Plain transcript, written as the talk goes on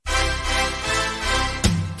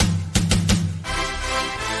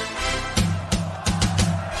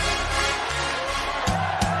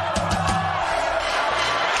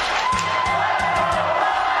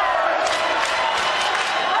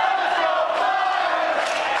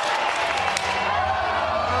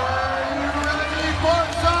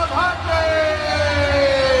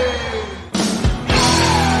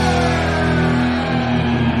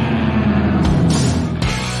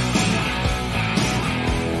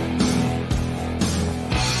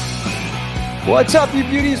What's up, you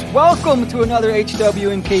beauties? Welcome to another HW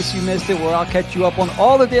In Case You Missed It, where I'll catch you up on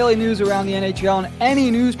all the daily news around the NHL and any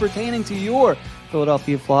news pertaining to your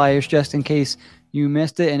Philadelphia Flyers, just in case you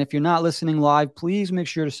missed it. And if you're not listening live, please make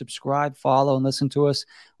sure to subscribe, follow, and listen to us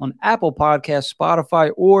on Apple Podcasts,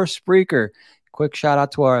 Spotify, or Spreaker. Quick shout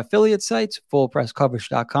out to our affiliate sites,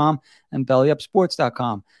 fullpresscoverage.com and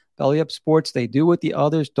bellyupsports.com. Belly Up Sports, they do what the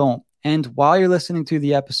others don't. And while you're listening to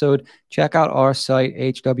the episode, check out our site,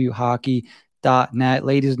 hwhockey.net.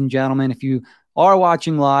 Ladies and gentlemen, if you are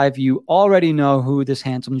watching live, you already know who this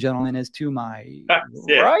handsome gentleman is to my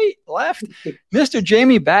right, left. Mr.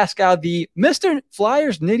 Jamie Baskow, the Mr.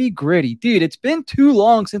 Flyers Nitty Gritty. Dude, it's been too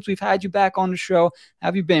long since we've had you back on the show. How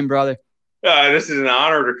have you been, brother? This is an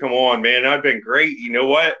honor to come on, man. I've been great. You know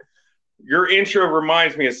what? Your intro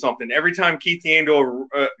reminds me of something. Every time Keith Yandel,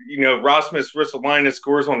 Rasmus Ristolainen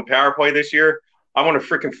scores on the power play this year, I want a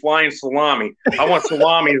freaking flying salami. I want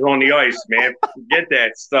salamis on the ice, man. Forget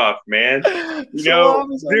that stuff, man. I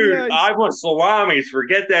want salamis.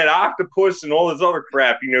 Forget that octopus and all this other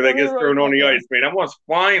crap, that gets thrown on the ice, man. I want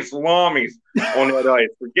flying salamis on that ice.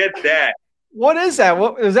 Forget that. What is that?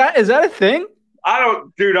 What is that? Is that a thing? I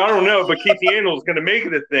don't know, but Keith Yandel is going to make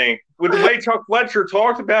it a thing. With the way Chuck Fletcher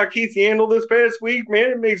talked about Keith Yandel this past week, man,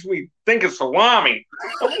 it makes me think of salami.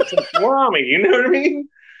 I want some salami, you know what I mean?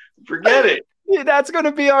 Forget it. Yeah, that's going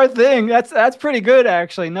to be our thing. That's pretty good,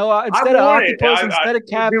 actually. No, instead of octopus, instead of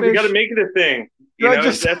catfish. Dude, we got to make it a thing.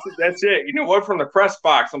 That's it. You know what? From the press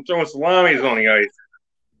box, I'm throwing salamis on the ice.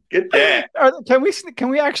 Get that. Can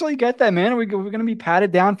we actually get that, man? Are we going to be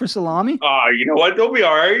patted down for salami? You know what? They'll be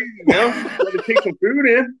all right. Got to take some food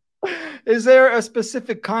in. Is there a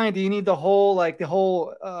specific kind? Do you need the whole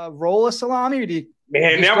roll of salami, or do you?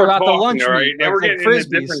 Man, now we're talking. All right, now we're getting into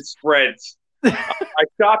different spreads. I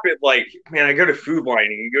shop at I go to Food Line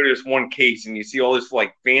and you go to this one case and you see all this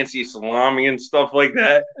fancy salami and stuff like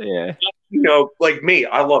that. Yeah. Like me,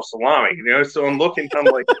 I love salami. So I'm looking. I'm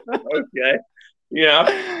like, okay.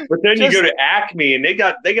 Yeah, but then you go to Acme and they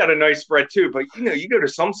got a nice spread too. But you go to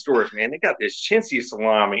some stores, man, they got this chintzy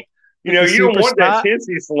salami. You don't want that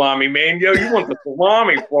chintzy salami, man. You want the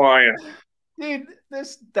salami flying. Dude,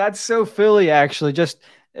 that's so Philly. Actually, just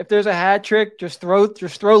if there's a hat trick, just throw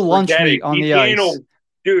lunch meat on the ice.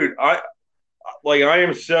 Dude, I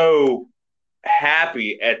am so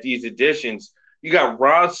happy at these additions. You got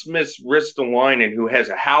Rasmus Ristolainen, who has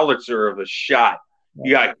a howitzer of a shot.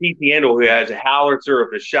 You got Keith Yandel, who has a howitzer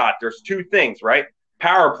of a shot. There's two things, right?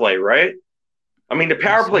 Power play, right? I mean, the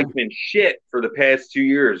power play's been shit for the past 2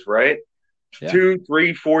 years, right? Yeah. 2,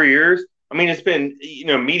 3, 4 years. I mean, it's been,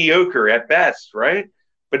 mediocre at best, right?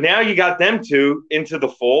 But now you got them two into the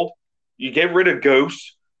fold. You get rid of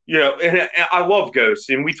Ghost, and I love Ghost.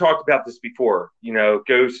 And we talked about this before,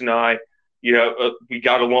 Ghost and I, we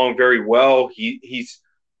got along very well.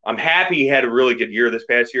 I'm happy he had a really good year this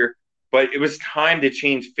past year. But it was time to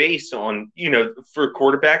change face on, for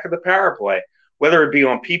quarterback of the power play, whether it be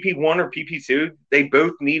on PP1 or PP2. They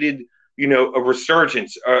both needed, a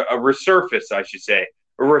resurgence, a resurface, I should say,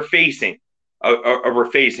 a refacing. A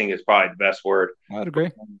refacing is probably the best word. I'd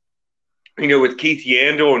agree. With Keith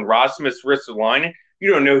Yandel and Rasmus Ristolainen,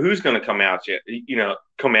 you don't know who's going to come at you.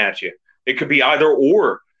 It could be either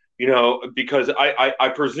or. Because I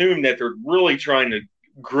presume that they're really trying to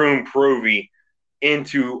groom Provy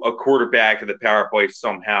into a quarterback of the power play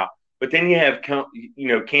somehow. But then you have,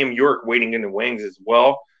 Cam York waiting in the wings as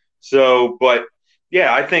well. So, but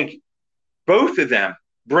yeah, I think both of them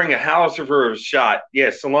bring a howitzer of a shot.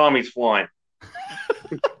 Yeah, salami's flying.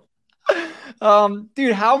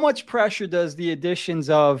 Dude, how much pressure does the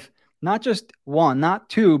additions of not just one, not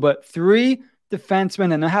two, but three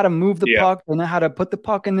defensemen and know how to move the puck and know how to put the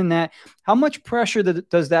puck in the net? How much pressure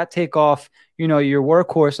does that take off, your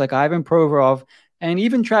workhorse like Ivan Provorov and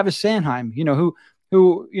even Travis Sanheim,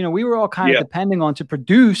 who we were all kind of depending on to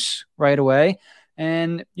produce right away.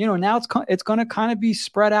 And, now it's going to kind of be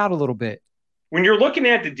spread out a little bit. When you're looking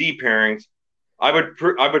at the D pairings, I would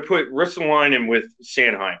put Ristolainen with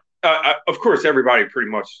Sanheim. Of course, everybody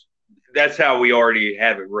pretty much, that's how we already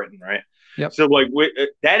have it written, right? Yep. So,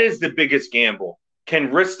 that is the biggest gamble.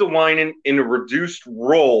 Can Ristolainen in a reduced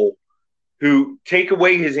role who take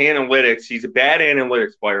away his analytics, he's a bad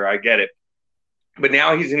analytics player, I get it. But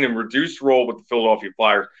now he's in a reduced role with the Philadelphia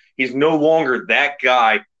Flyers. He's no longer that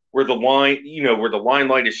guy where the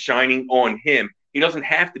limelight is shining on him. He doesn't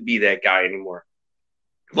have to be that guy anymore.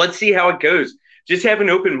 Let's see how it goes. Just have an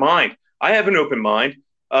open mind. I have an open mind.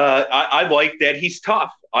 I like that he's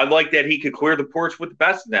tough. I like that he could clear the porch with the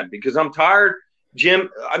best of them because I'm tired. Jim,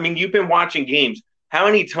 I mean, you've been watching games. How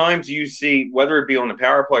many times do you see, whether it be on the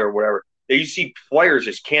power play or whatever, that you see players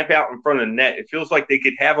just camp out in front of the net. It feels like they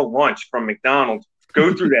could have a lunch from McDonald's,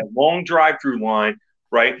 go through that long drive-through line,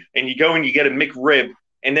 right? And you go and you get a McRib,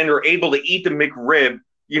 and then they're able to eat the McRib,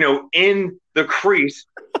 in the crease,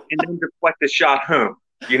 and then deflect the shot home,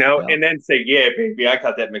 and then say, yeah, baby, I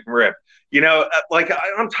got that McRib.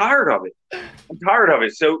 I'm tired of it. I'm tired of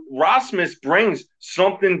it. So Rasmus brings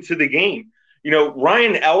something to the game.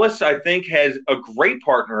 Ryan Ellis, I think, has a great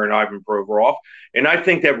partner in Ivan Provorov, and I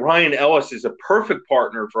think that Ryan Ellis is a perfect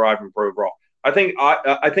partner for Ivan Provorov. I think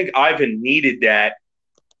Ivan needed that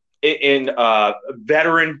in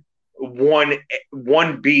veteran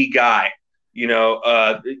 1B guy,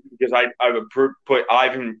 because I would put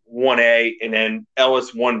Ivan 1A and then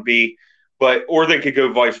Ellis 1B, or they could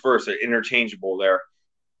go vice versa, interchangeable there.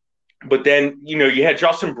 But then, you had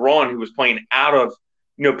Justin Braun, who was playing out of,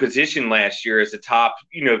 position last year as a top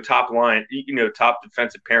line, top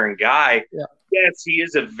defensive pairing guy. Yeah. Yes, he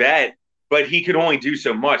is a vet, but he could only do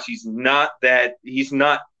so much. He's not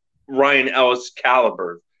Ryan Ellis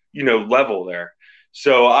caliber, level there.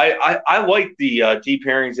 So I like the deep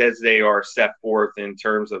pairings as they are set forth in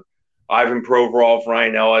terms of Ivan Provorov,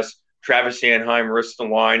 Ryan Ellis, Travis Sanheim,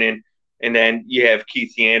 Ristolainen, and then you have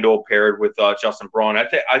Keith Yandle paired with Justin Braun. I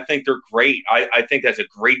think they're great. I think that's a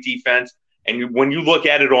great defense. And when you look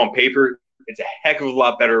at it on paper, it's a heck of a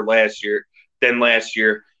lot better than last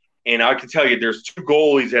year. And I can tell you there's two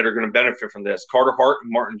goalies that are going to benefit from this, Carter Hart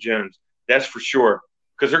and Martin Jones. That's for sure,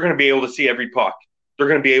 because they're going to be able to see every puck.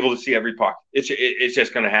 It's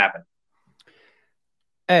just going to happen.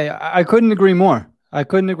 Hey, I couldn't agree more. I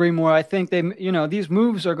think these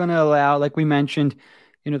moves are going to allow, like we mentioned,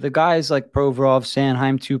 the guys like Provorov,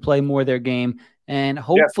 Sanheim to play more of their game. And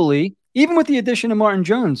hopefully, even with the addition of Martin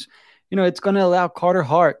Jones, it's going to allow Carter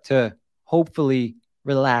Hart to hopefully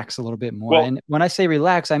relax a little bit more. Well, and when I say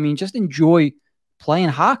relax, I mean just enjoy playing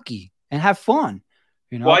hockey and have fun.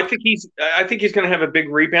 Well, I think he's going to have a big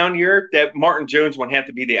rebound year. That Martin Jones won't have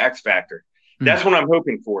to be the X factor. That's what I'm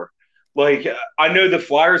hoping for. Like, I know the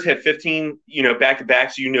Flyers have 15,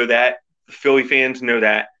 back-to-backs. That. The Philly fans know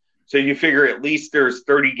that. So you figure at least there's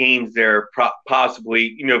 30 games there,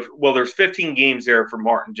 possibly. There's 15 games there for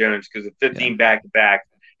Martin Jones because of 15 back-to-back.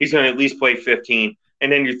 He's going to at least play 15,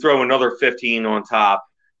 and then you throw another 15 on top.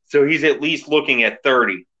 So he's at least looking at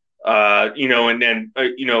 30, and then,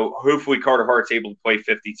 hopefully Carter Hart's able to play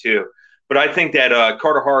 52. But I think that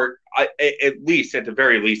Carter Hart, at the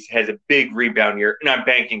very least, has a big rebound year, and I'm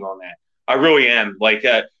banking on that. I really am. Like,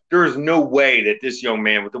 there's no way that this young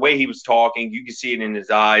man, with the way he was talking, you can see it in his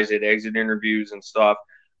eyes at exit interviews and stuff.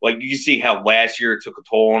 Like, you can see how last year it took a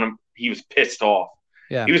toll on him. He was pissed off.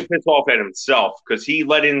 Yeah. He was pissed off at himself because he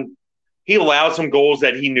allowed some goals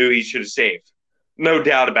that he knew he should have saved. No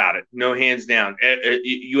doubt about it. No hands down.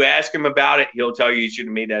 You ask him about it, he'll tell you he should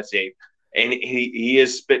have made that save. And he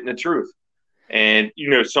is spitting the truth. And,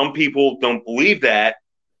 some people don't believe that,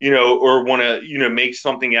 or want to, make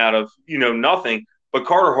something out of, nothing. But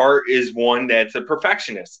Carter Hart is one that's a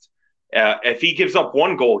perfectionist. If he gives up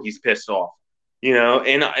one goal, he's pissed off,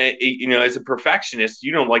 and, as a perfectionist,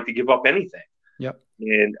 you don't like to give up anything. Yep.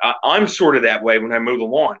 And I'm sort of that way when I mow the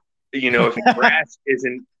lawn. If the grass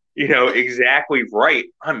isn't, exactly right,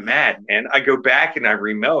 I'm mad, man. I go back and I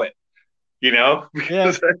remow it, Yeah,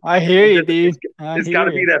 I hear you, dude. It's got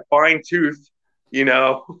to be that fine tooth,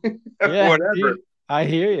 whatever. Dude, I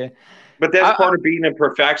hear you. But that's part of being a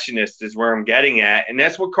perfectionist is where I'm getting at. And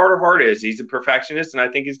that's what Carter Hart is. He's a perfectionist, and I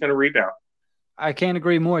think he's going to rebound. I can't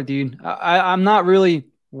agree more, dude. I'm not really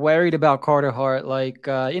worried about Carter Hart like,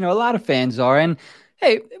 a lot of fans are. And,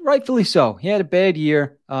 hey, rightfully so. He had a bad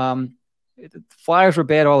year. The Flyers were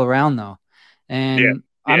bad all around, though. And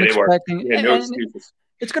I'm expecting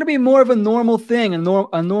it's going to be more of a normal thing,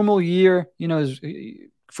 a normal year,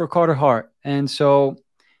 for Carter Hart. And so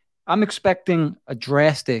I'm expecting a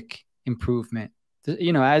drastic improvement,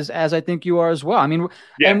 as I think you are as well. I mean,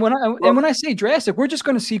 and when I say drastic, we're just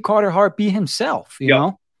going to see Carter Hart be himself, you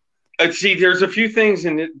know? See, there's a few things,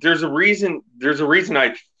 and there's a reason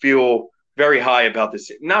I feel very high about this.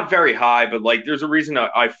 Not very high, but there's a reason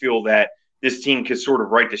I feel that this team can sort of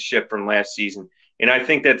right the ship from last season. And I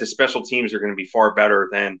think that the special teams are going to be far better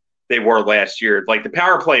than they were last year. Like, the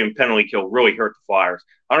power play and penalty kill really hurt the Flyers.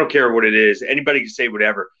 I don't care what it is. Anybody can say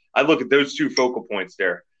whatever. I look at those two focal points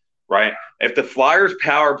there, right? If the Flyers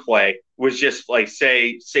power play was just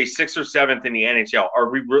say 6th or 7th in the NHL,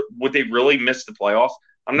 would they really miss the playoffs?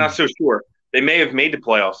 I'm not so sure. They may have made the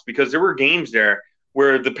playoffs because there were games there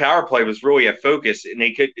where the power play was really at focus, and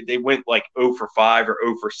they went 0 for 5 or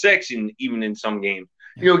 0 for 6, and even in some games,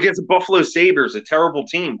 against the Buffalo Sabres, a terrible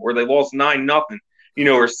team where they lost 9-0,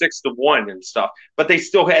 or 6-1 and stuff. But they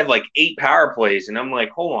still had like 8 power plays, and I'm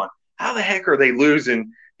like, hold on, how the heck are they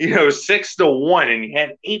losing? 6-1, and you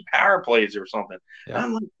had 8 power plays or something. Yeah.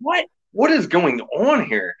 I'm like, what? What is going on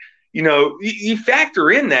here? You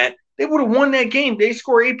factor in that they would have won that game. They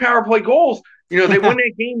score 8 power play goals. They win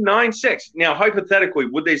that game 9-6. Now, hypothetically,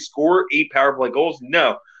 would they score 8 power play goals?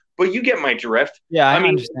 No. But you get my drift. Yeah, I mean,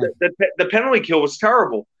 understand. The penalty kill was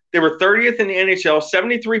terrible. They were 30th in the NHL,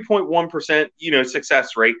 73.1%,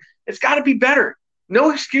 success rate. It's got to be better.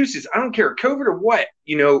 No excuses. I don't care, COVID or what,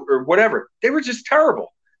 or whatever. They were just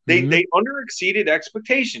terrible. They under-exceeded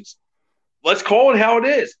expectations. Let's call it how it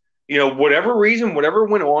is. Whatever reason, whatever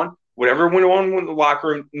went on in the locker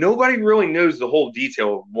room, nobody really knows the whole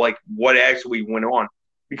detail of like what actually went on,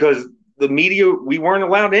 because the media, we weren't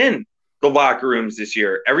allowed in the locker rooms this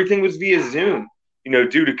year. Everything was via Zoom, due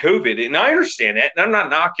to COVID. And I understand that. And I'm not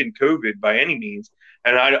knocking COVID by any means.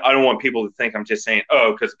 And I don't want people to think I'm just saying,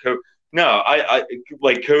 oh, because of COVID. No, I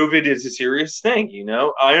like COVID is a serious thing.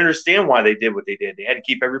 I understand why they did what they did. They had to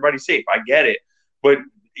keep everybody safe. I get it. But,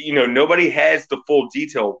 nobody has the full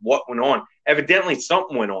detail of what went on. Evidently,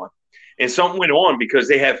 something went on. And something went on because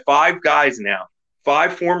they have 5 guys now,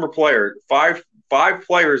 5 former players, 5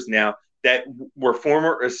 players now that were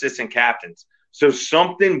former assistant captains. So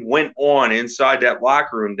something went on inside that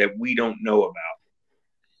locker room that we don't know about.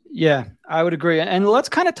 Yeah, I would agree. And let's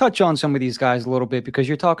kind of touch on some of these guys a little bit, because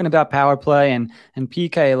you're talking about power play and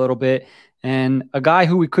PK a little bit. And a guy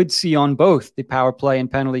who we could see on both the power play and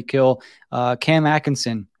penalty kill, Cam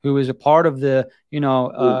Atkinson, who is a part of the,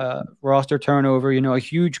 roster turnover, a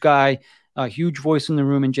huge guy, a huge voice in the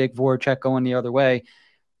room, and Jake Voracek going the other way.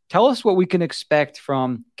 Tell us what we can expect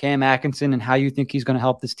from Cam Atkinson and how you think he's going to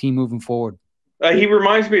help this team moving forward. He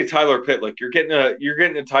reminds me of Tyler Pitlick. You're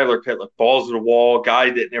getting a Tyler Pitlick, balls to the wall, guy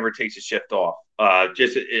that never takes a shift off.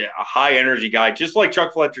 Just a high energy guy, just like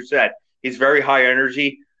Chuck Fletcher said. He's very high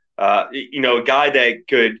energy. A guy that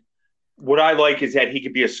could. What I like is that he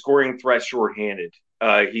could be a scoring threat shorthanded.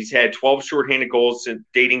 He's had 12 shorthanded goals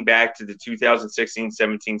dating back to the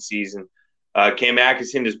 2016-17 season. Cam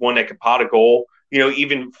Atkinson is one that could pot a goal.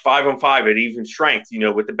 Even 5-on-5 at even strength.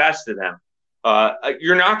 With the best of them.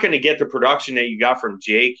 You're not going to get the production that you got from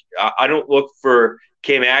Jake. I don't look for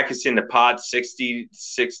Cam Atkinson to pot 60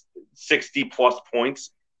 plus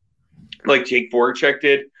points like Jake Voracek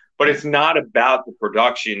did, but it's not about the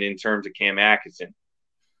production in terms of Cam Atkinson.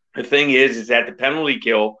 The thing is that the penalty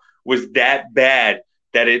kill was that bad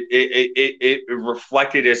that it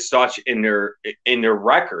reflected as such in their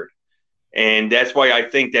record. And that's why I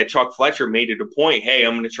think that Chuck Fletcher made it a point. Hey,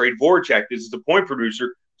 I'm going to trade Voracek. This is the point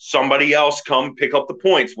producer. Somebody else come pick up the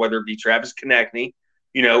points, whether it be Travis Konechny,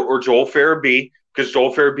 or Joel Farabee, because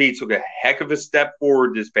Joel Farabee took a heck of a step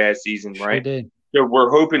forward this past season, right? Sure did. So we're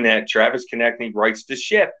hoping that Travis Konechny rights the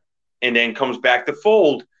ship and then comes back to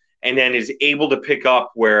fold and then is able to pick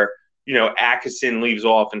up where, Atkinson leaves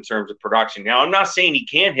off in terms of production. Now, I'm not saying he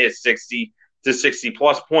can't hit 60 to 60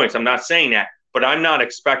 plus points. I'm not saying that, but I'm not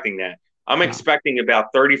expecting that. I'm expecting about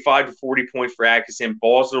 35 to 40 points for Atkinson,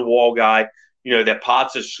 balls to the wall guy, that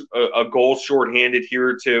pots a goal shorthanded here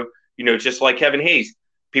or two, just like Kevin Hayes.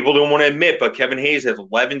 People don't want to admit, but Kevin Hayes has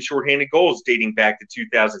 11 shorthanded goals dating back to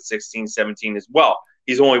 2016-17 as well.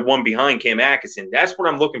 He's only one behind Cam Atkinson. That's what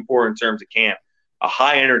I'm looking for in terms of Cam, a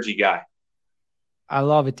high-energy guy. I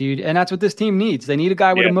love it, dude. And that's what this team needs. They need a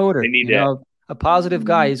guy with a motor. They need that. A positive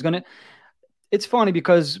guy. He's going to – it's funny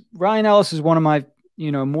because Ryan Ellis is one of my,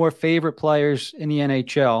 more favorite players in the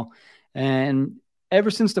NHL. And ever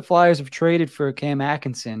since the Flyers have traded for Cam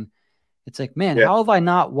Atkinson, it's like, man, how have I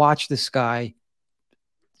not watched this guy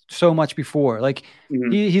so much before? Like,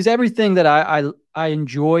 he's everything that I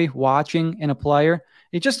enjoy watching in a player.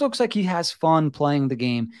 It just looks like he has fun playing the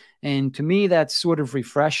game. And to me, that's sort of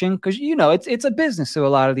refreshing because, it's a business to a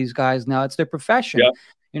lot of these guys now. It's their profession. Yeah.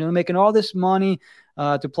 They're making all this money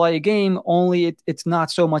to play a game, only it's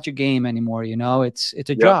not so much a game anymore. It's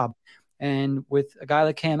a job. And with a guy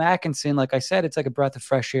like Cam Atkinson, like I said, it's like a breath of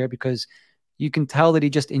fresh air because you can tell that he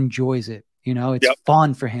just enjoys it. It's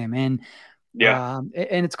fun for him. And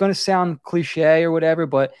and it's going to sound cliche or whatever,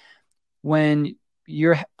 but when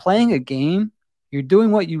you're playing a game, you're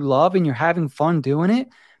doing what you love and you're having fun doing it,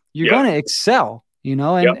 you're going to excel,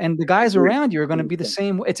 and the guys around you are going to be the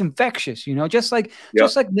same. It's infectious, just like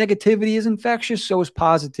negativity is infectious, so is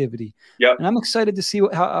positivity. And I'm excited to see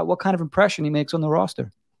what kind of impression he makes on the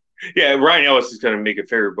roster. Yeah, Ryan Ellis is going to make a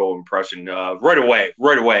favorable impression right away.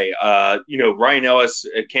 Ryan Ellis,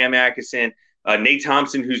 Cam Atkinson, Nate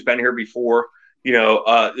Thompson, who's been here before.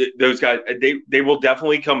 Those guys, they will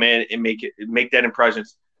definitely come in and make that impression.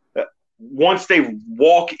 Once they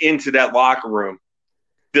walk into that locker room,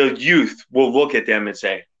 the youth will look at them and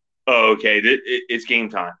say, "Oh, okay, it's game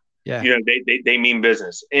time." Yeah. They mean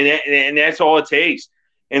business, and that's all it takes.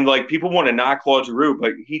 And like people want to knock Claude Giroux,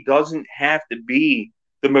 but he doesn't have to be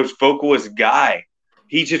the most vocalist guy.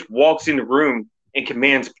 He just walks in the room and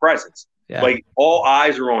commands presence. Yeah. Like all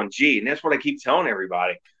eyes are on G, and that's what I keep telling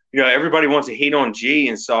everybody. Everybody wants to hate on G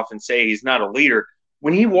and stuff and say he's not a leader.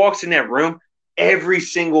 When he walks in that room, every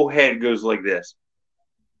single head goes like this.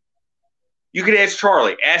 You could ask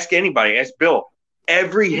Charlie, ask anybody, ask Bill.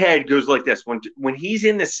 Every head goes like this. When he's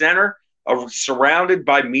in the center, surrounded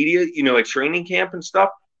by media, at training camp and stuff,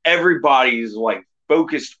 everybody is like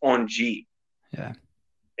focused on G. Yeah.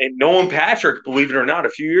 And Nolan Patrick, believe it or not, a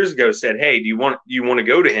few years ago said, "Hey, do you want to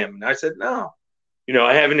go to him?" And I said, "No.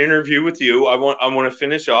 I have an interview with you. I want to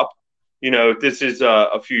finish up. This is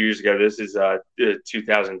a few years ago. This is the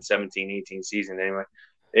 2017-18 season anyway."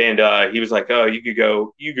 And he was like, "Oh, you could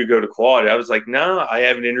go to Claude." I was like, "No, I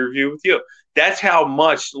have an interview with you." That's how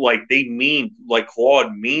much like they mean, like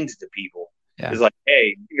Claude means to people. Yeah. It's like,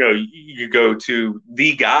 hey, you go to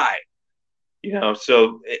the guy.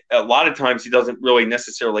 So a lot of times he doesn't really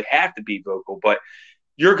necessarily have to be vocal, but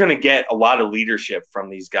you're going to get a lot of leadership from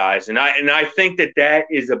these guys. And I think that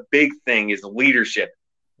is a big thing, is leadership.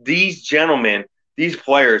 These gentlemen, these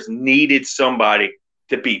players needed somebody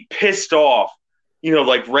to be pissed off,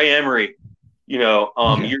 like Ray Emery,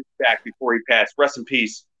 years back before he passed, rest in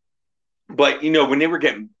peace. But, when they were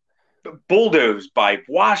getting bulldozed by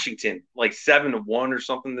Washington, like 7-1 or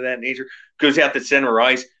something of that nature, goes out to center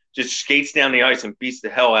ice, just skates down the ice and beats the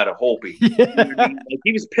hell out of Holtby. Like,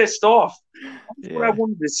 he was pissed off. That's what I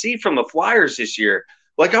wanted to see from the Flyers this year.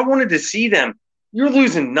 Like, I wanted to see them. You're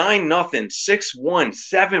losing 9-0, 6-1,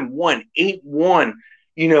 7-1,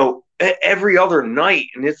 8-1, every other night.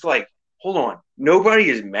 And it's like, hold on. Nobody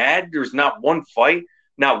is mad. There's not one fight,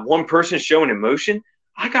 not one person showing emotion.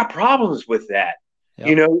 I got problems with that.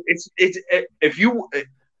 Yep.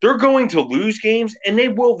 They're going to lose games, and they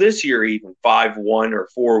will this year, even 5-1 or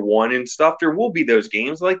 4-1 and stuff. There will be those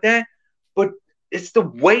games like that, but it's the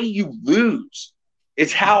way you lose.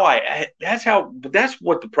 It's that's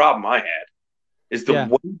what the problem I had is the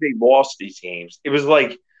way they lost these games. It was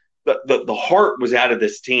like the heart was out of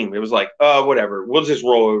this team. It was like, oh, whatever, we'll just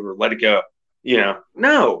roll over, let it go.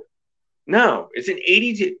 No, it's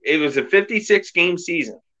it was a 56 game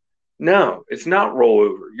season. No, it's not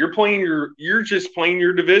rollover. You're just playing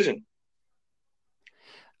your division.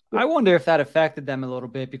 I wonder if that affected them a little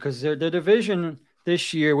bit because their division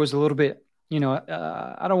this year was a little bit,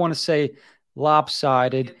 I don't want to say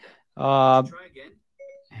lopsided. Hang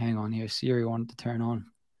on here. Siri wanted to turn on.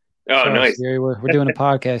 Oh, sorry, nice. Siri, we're doing a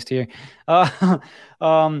podcast here.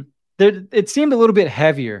 It seemed a little bit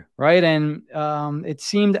heavier, right? And it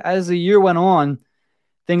seemed as the year went on,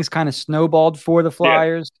 things kind of snowballed for the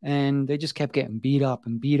Flyers, and they just kept getting beat up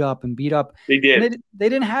and beat up and beat up. They did. They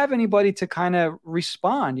didn't have anybody to kind of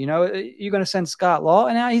respond. You're going to send Scott Law,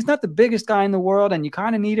 and he's not the biggest guy in the world, and you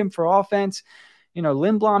kind of need him for offense.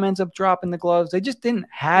 Lindblom ends up dropping the gloves. They just didn't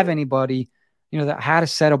have anybody, that had a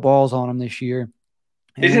set of balls on him this year.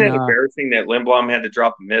 Isn't it embarrassing that Lindblom had to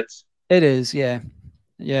drop the mitts? It is, yeah.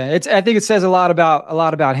 Yeah, I think it says a lot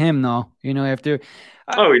about him, though. He's a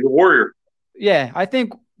warrior. Yeah, I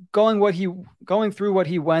think going through what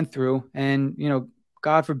he went through, and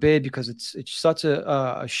God forbid, because it's such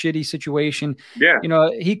a shitty situation. Yeah,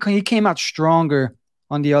 he came out stronger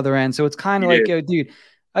on the other end. So it's kind of like, yo, dude,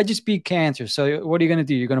 I just beat cancer. So what are you gonna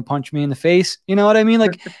do? You're gonna punch me in the face? You know what I mean?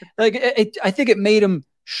 Like, I think it made him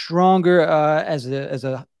stronger as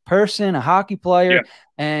a person, a hockey player,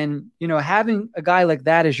 and having a guy like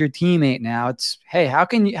that as your teammate now, it's, hey, how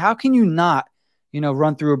can you not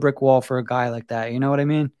run through a brick wall for a guy like that? You know what I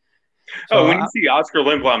mean? So, when you see Oscar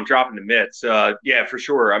Lindblom dropping the mitts, yeah, for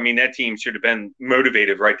sure. I mean, that team should have been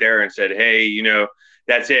motivated right there and said, hey,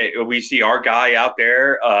 that's it. We see our guy out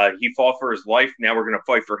there. He fought for his life. Now we're going to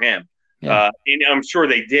fight for him. Yeah. And I'm sure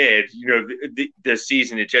they did. This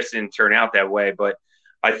season, it just didn't turn out that way. But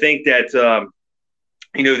I think that,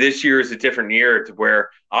 this year is a different year to where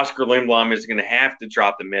Oscar Lindblom is going to have to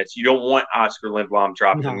drop the mitts. You don't want Oscar Lindblom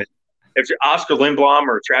dropping the mitts. If Oscar Lindblom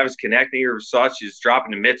or Travis Konecny or such is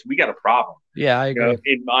dropping the mitts, we got a problem. Yeah, I agree.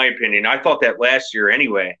 In my opinion, I thought that last year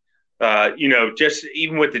anyway. Just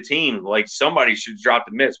even with the team, like somebody should drop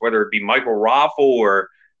the mitts, whether it be Michael Raffle or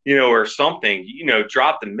something.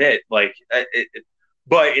 Drop the mitt.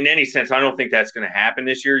 But in any sense, I don't think that's going to happen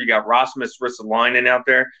this year. You got Rasmus Ristolainen out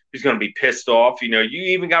there who's going to be pissed off. You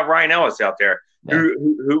even got Ryan Ellis out there. Yeah.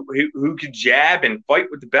 Who could jab and fight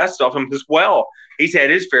with the best of them as well. He's had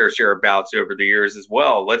his fair share of bouts over the years as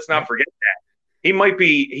well. Let's not forget that. He might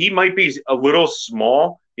be a little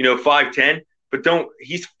small, 5'10", but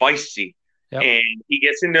he's feisty. Yep. And he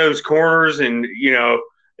gets in those corners and,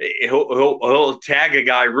 he'll tag a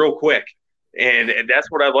guy real quick. And that's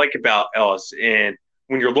what I like about Ellis. And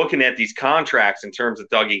when you're looking at these contracts in terms of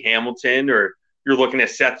Dougie Hamilton, or you're looking at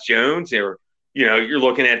Seth Jones, or, you're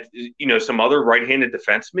looking at, some other right-handed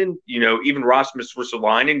defensemen, even Rasmus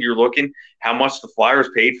Ristolainen, you're looking how much the Flyers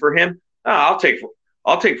paid for him. I'll take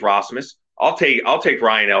Rasmus. I'll take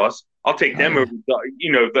Ryan Ellis. I'll take them over,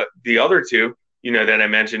 the other two, that I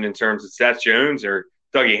mentioned in terms of Seth Jones or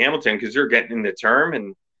Dougie Hamilton, because you're getting in the term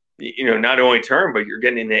and, not only term, but you're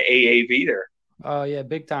getting in the AAV there. Oh, yeah,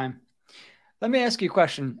 big time. Let me ask you a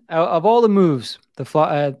question. Of all the moves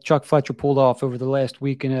Chuck Fletcher pulled off over the last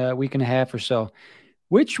week and a half or so,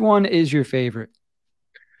 which one is your favorite?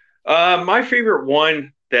 My favorite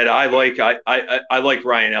one that I like, I like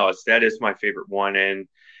Ryan Ellis. That is my favorite one. And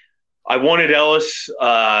I wanted Ellis,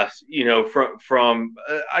 from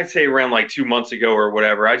I'd say around like 2 months ago or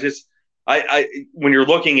whatever. When you're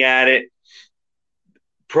looking at it,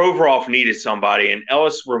 Provorov needed somebody, and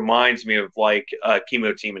Ellis reminds me of like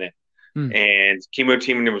Kimmo Timonen. And Kimmo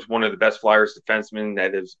Timonen was one of the best Flyers defensemen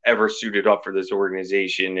that has ever suited up for this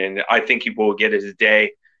organization. And I think he will get his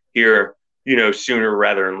day here, sooner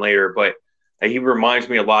rather than later. But he reminds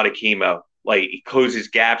me a lot of Kimmo. Like, he closes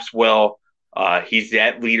gaps well. He's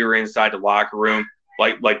that leader inside the locker room,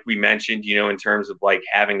 like we mentioned, in terms of like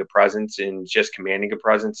having a presence and just commanding a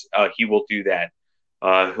presence. He will do that.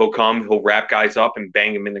 He'll wrap guys up and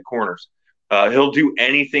bang them in the corners. He'll do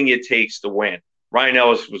anything it takes to win. Ryan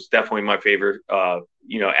Ellis was definitely my favorite,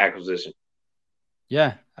 acquisition.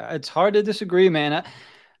 Yeah, it's hard to disagree, man.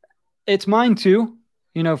 It's mine too.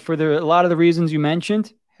 For a lot of the reasons you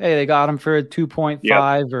mentioned. Hey, they got him for a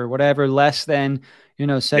 2.5 or whatever, less than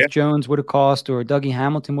Seth Jones would have cost, or Dougie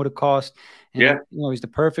Hamilton would have cost. And, he's the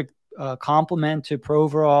perfect complement to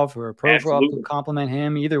Provorov, or Provorov to complement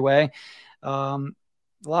him. Either way, a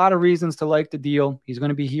lot of reasons to like the deal. He's going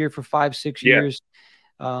to be here for 5-6 years.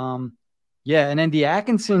 And then the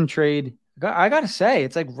Atkinson trade, I got to say,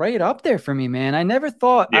 it's like right up there for me, man. I never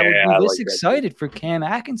thought I would be this excited for Cam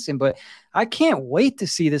Atkinson, but I can't wait to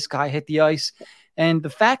see this guy hit the ice. And the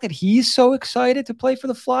fact that he's so excited to play for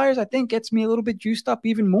the Flyers, I think gets me a little bit juiced up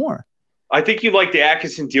even more. I think you like the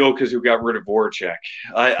Atkinson deal because we got rid of Voracek.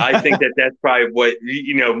 I think that's probably what,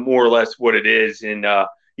 more or less what it is. And,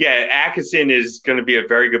 Atkinson is going to be a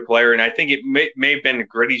very good player, and I think it may have been a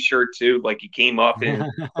gritty shirt too. Like, he came up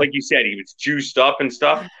and, like you said, he was juiced up and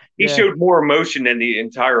stuff. He showed more emotion than the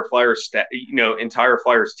entire Flyers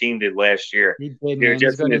team did last year. He did,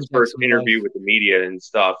 just in his first interview with the media and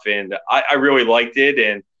stuff, and I really liked it.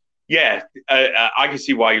 And I can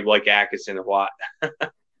see why you like Atkinson a lot.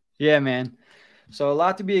 Yeah, man. So a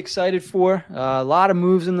lot to be excited for. A lot of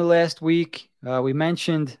moves in the last week. We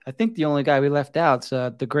mentioned, I think the only guy we left out is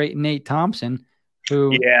the great Nate Thompson.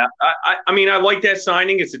 I like that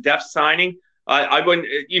signing. It's a depth signing.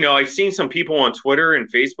 I've seen some people on Twitter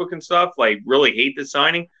and Facebook and stuff like really hate the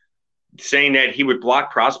signing, saying that he would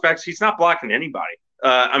block prospects. He's not blocking anybody.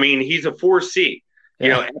 He's a 4C,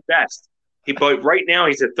 at best. But right now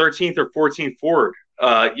he's a 13th or 14th forward.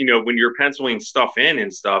 When you're penciling stuff in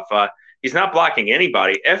and stuff, he's not blocking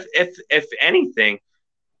anybody. If anything,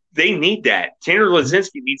 they need that. Tanner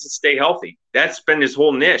Laczynski needs to stay healthy. That's been his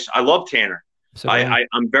whole niche. I love Tanner.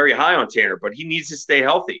 I'm very high on Tanner, but he needs to stay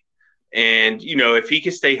healthy. And, if he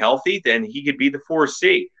can stay healthy, then he could be the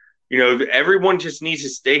 4C. Everyone just needs to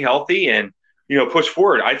stay healthy and, push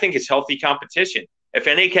forward. I think it's healthy competition. If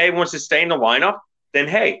NAK wants to stay in the lineup, then,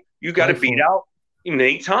 hey, you got to beat out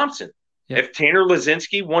Nate Thompson. Yeah. If Tanner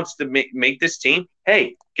Laczynski wants to make this team,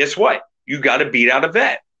 hey, guess what? You got to beat out a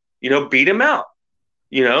vet. Beat him out.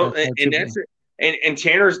 And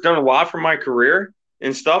Tanner's done a lot for my career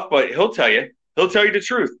and stuff, but he'll tell you the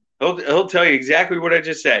truth. He'll tell you exactly what I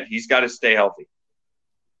just said. He's got to stay healthy.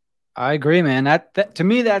 I agree, man. That to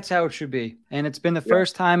me, that's how it should be. And it's been the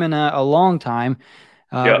first time in a long time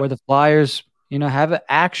where the Flyers, have an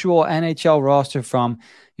actual NHL roster from,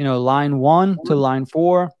 line 1 to line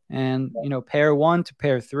 4 and, pair 1 to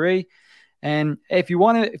pair 3. And if you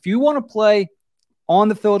want to play on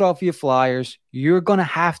the Philadelphia Flyers, you're going to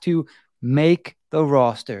have to make the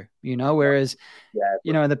roster, whereas,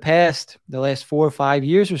 in the past, the last 4 or 5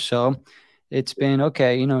 years or so, it's been,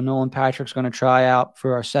 okay, Nolan Patrick's going to try out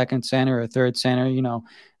for our second center or third center,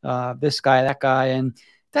 this guy, that guy. And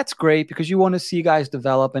that's great because you want to see guys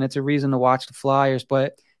develop and it's a reason to watch the Flyers.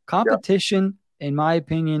 But competition, in my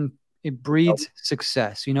opinion, it breeds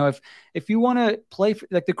success. If you want to play for,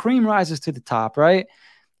 like, the cream rises to the top, right?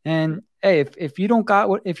 And hey, if you don't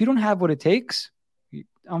have what it takes,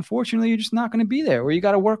 unfortunately, you're just not going to be there, or you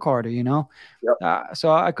got to work harder, Yep.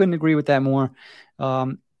 So I couldn't agree with that more.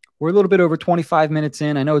 We're a little bit over 25 minutes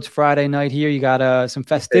in. I know it's Friday night here. You got some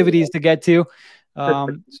festivities to get to.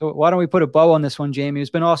 So why don't we put a bow on this one, Jamie? It's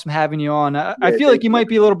been awesome having you on. I feel like you might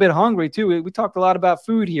be a little bit hungry too. We talked a lot about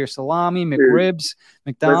food here: salami, McRibs,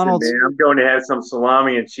 McDonald's. Listen, man, I'm going to have some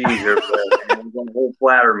salami and cheese here. I'm going a whole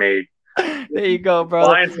platter made. There you go, brother.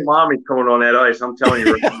 Flying salami coming on that ice. I'm telling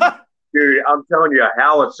you, dude. I'm telling you, a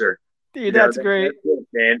howitzer. Dude, that's great, that's it,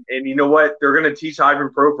 man. And you know what? They're going to teach Ivan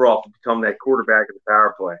Provorov to become that quarterback of the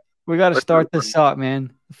power play. We got to start this up,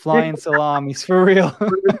 man. Flying salamis, for real.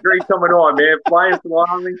 Great coming on, man. Flying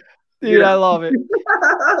salami. Dude, I love it.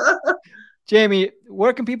 Jamie,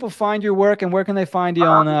 where can people find your work, and where can they find you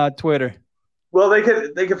on Twitter? Well, they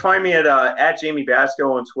could find me at Jamie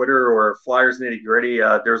Basco on Twitter, or Flyers Nitty Gritty.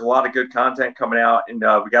 There's a lot of good content coming out, and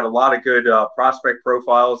we got a lot of good prospect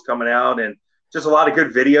profiles coming out, and just a lot of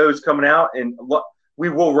good videos coming out. And we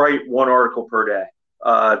will write one article per day.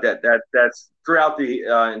 That's throughout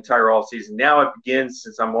the entire off season. Now it begins,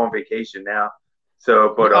 since I'm on vacation now.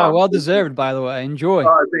 So, but well deserved, by the way. Enjoy.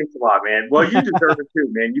 Thanks a lot, man. Well, you deserve it too,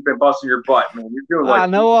 man. You've been busting your butt, man. You're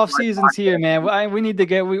doing no off seasons here, man. We need to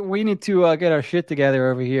get get our shit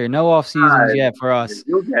together over here. No off seasons yet for us.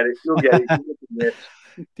 You'll get it. You'll get it.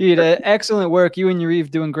 Dude, excellent work. You and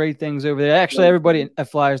Yariv doing great things over there. Actually, everybody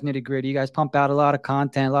at Flyers Nitty Gritty, you guys pump out a lot of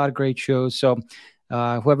content, a lot of great shows. So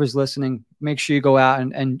whoever's listening, make sure you go out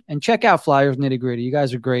and check out Flyers Nitty Gritty. You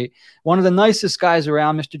guys are great. One of the nicest guys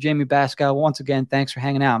around, Mr. Jamie Bascal. Once again, thanks for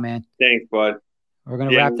hanging out, man. Thanks, bud. We're going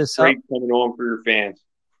to wrap this up. Great coming on for your fans.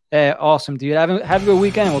 Awesome, dude. Have a good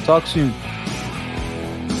weekend. We'll talk soon.